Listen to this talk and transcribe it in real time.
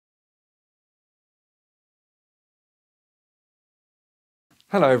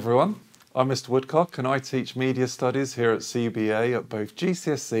Hello everyone, I'm Mr Woodcock and I teach Media Studies here at CBA at both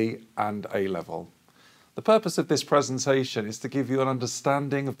GCSE and A-Level. The purpose of this presentation is to give you an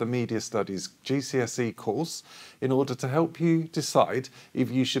understanding of the Media Studies GCSE course in order to help you decide if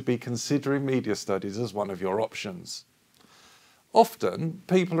you should be considering Media Studies as one of your options. Often,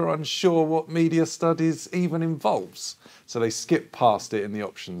 people are unsure what Media Studies even involves, so they skip past it in the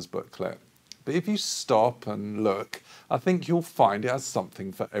options booklet. But if you stop and look, I think you'll find it has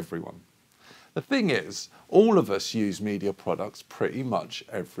something for everyone. The thing is, all of us use media products pretty much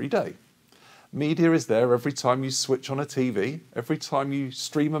every day. Media is there every time you switch on a TV, every time you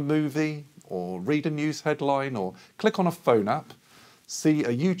stream a movie, or read a news headline, or click on a phone app, see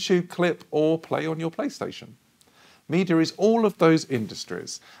a YouTube clip, or play on your PlayStation. Media is all of those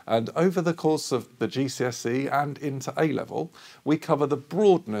industries, and over the course of the GCSE and into A-Level, we cover the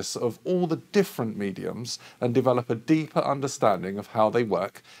broadness of all the different mediums and develop a deeper understanding of how they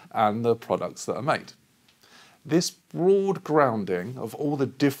work and the products that are made. This broad grounding of all the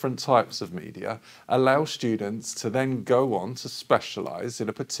different types of media allows students to then go on to specialise in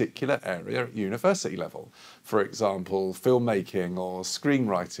a particular area at university level, for example, filmmaking or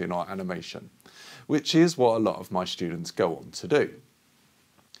screenwriting or animation, which is what a lot of my students go on to do.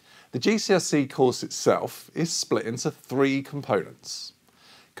 The GCSE course itself is split into 3 components.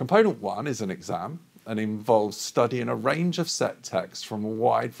 Component 1 is an exam and involves studying a range of set texts from a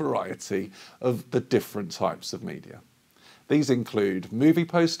wide variety of the different types of media. These include movie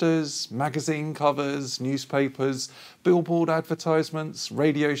posters, magazine covers, newspapers, billboard advertisements,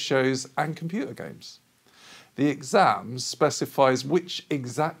 radio shows and computer games. The exam specifies which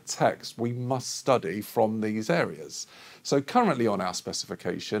exact text we must study from these areas. So currently on our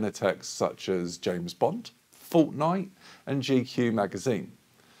specification are texts such as James Bond, Fortnite and GQ magazine.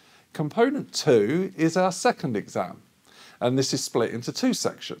 Component 2 is our second exam, and this is split into 2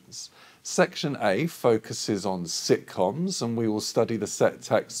 sections. Section A focuses on sitcoms, and we will study the set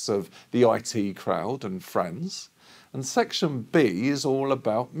texts of The IT Crowd and Friends. And section B is all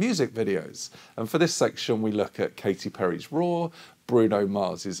about music videos. And for this section, we look at Katy Perry's Raw, Bruno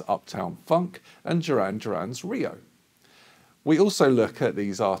Mars's Uptown Funk, and Duran Duran's Rio. We also look at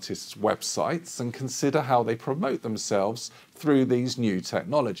these artists' websites and consider how they promote themselves through these new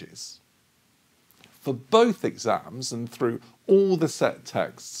technologies. For both exams and through all the set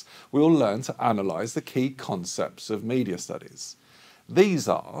texts, we will learn to analyse the key concepts of media studies. These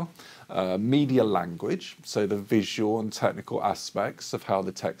are media language, so the visual and technical aspects of how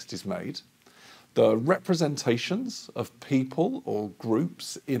the text is made, the representations of people or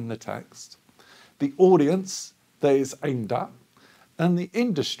groups in the text, the audience that is aimed at, and the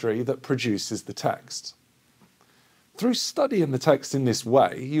industry that produces the text. Through studying the text in this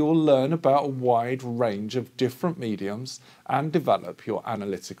way, you will learn about a wide range of different mediums and develop your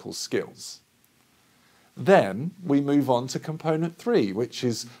analytical skills. Then we move on to component 3, which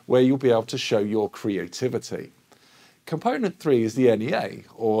is where you'll be able to show your creativity. Component 3 is the NEA,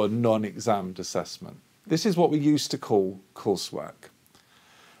 or non-examined assessment. This is what we used to call coursework.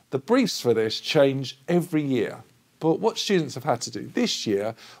 The briefs for this change every year, but what students have had to do this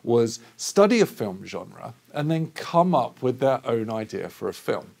year was study a film genre and then come up with their own idea for a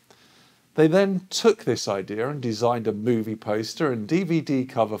film. They then took this idea and designed a movie poster and DVD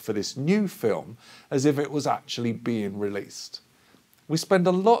cover for this new film as if it was actually being released. We spend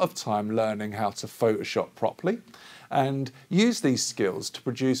a lot of time learning how to Photoshop properly and use these skills to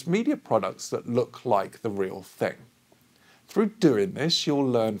produce media products that look like the real thing. Through doing this, you'll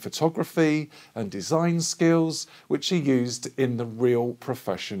learn photography and design skills which are used in the real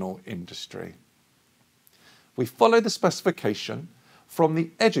professional industry. We follow the specification from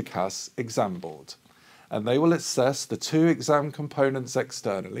the EDUCAS exam board, and they will assess the 2 exam components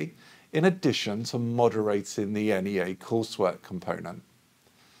externally in addition to moderating the NEA coursework component.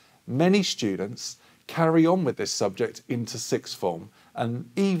 Many students carry on with this subject into 6th form and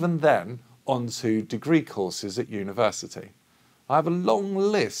even then onto degree courses at university. I have a long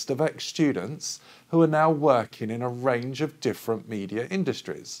list of ex-students who are now working in a range of different media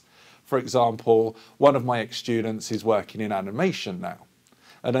industries. For example, one of my ex-students is working in animation now,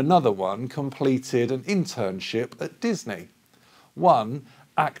 and another one completed an internship at Disney. One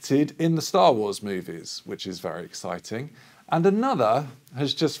acted in the Star Wars movies, which is very exciting, and another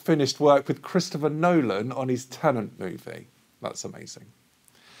has just finished work with Christopher Nolan on his Tenet movie. That's amazing.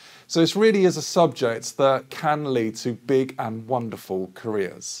 So this really is a subject that can lead to big and wonderful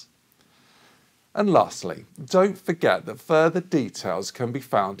careers. And lastly, don't forget that further details can be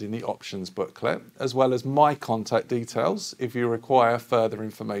found in the options booklet, as well as my contact details if you require further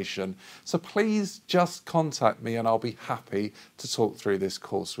information. So please just contact me and I'll be happy to talk through this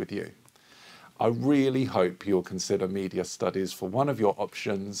course with you. I really hope you'll consider media studies for one of your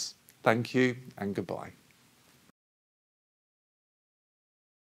options. Thank you and goodbye.